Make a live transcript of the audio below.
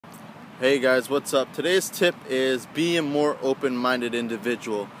Hey guys, what's up? Today's tip is be a more open-minded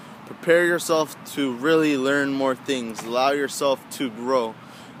individual. Prepare yourself to really learn more things. Allow yourself to grow.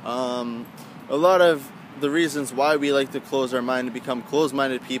 A lot of the reasons why we like to close our mind and become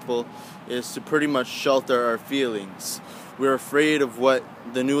closed-minded people is to pretty much shelter our feelings. We're afraid of what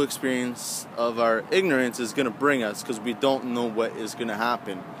the new experience of our ignorance is going to bring us because we don't know what is going to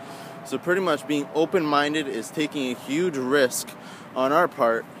happen. So pretty much being open-minded is taking a huge risk on our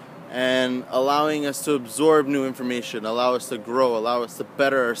part and allowing us to absorb new information, allow us to grow, allow us to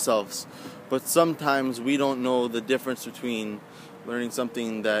better ourselves. But sometimes we don't know the difference between learning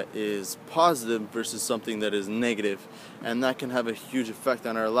something that is positive versus something that is negative, and that can have a huge effect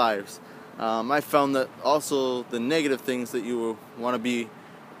on our lives. I found that also the negative things that you want to be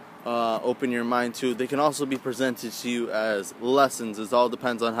open your mind to, they can also be presented to you as lessons. It all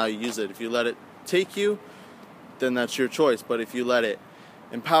depends on how you use it. If you let it take you, then that's your choice. But if you let it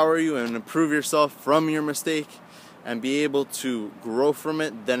empower you and improve yourself from your mistake and be able to grow from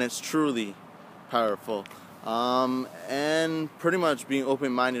it, then it's truly powerful. And pretty much being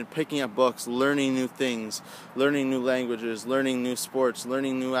open-minded, picking up books, learning new things, learning new languages, learning new sports,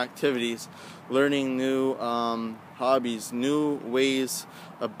 learning new activities, learning new hobbies, new ways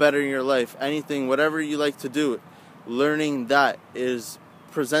of bettering your life, anything, whatever you like to do, learning that is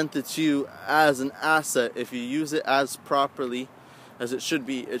presented to you as an asset. If you use it as properly as it should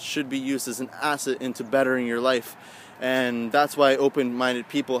be used as an asset into bettering your life. And that's why open-minded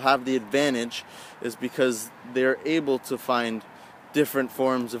people have the advantage, is because they're able to find different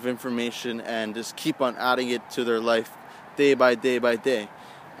forms of information and just keep on adding it to their life day by day by day.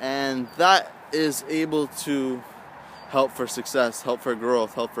 And that is able to help for success, help for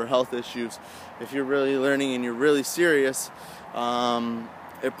growth, help for health issues. If you're really learning and you're really serious,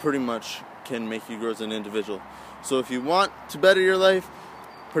 it pretty much can make you grow as an individual. So if you want to better your life,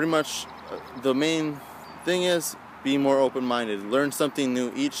 pretty much the main thing is be more open-minded. Learn something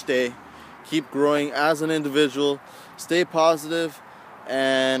new each day. Keep growing as an individual. Stay positive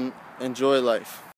and enjoy life.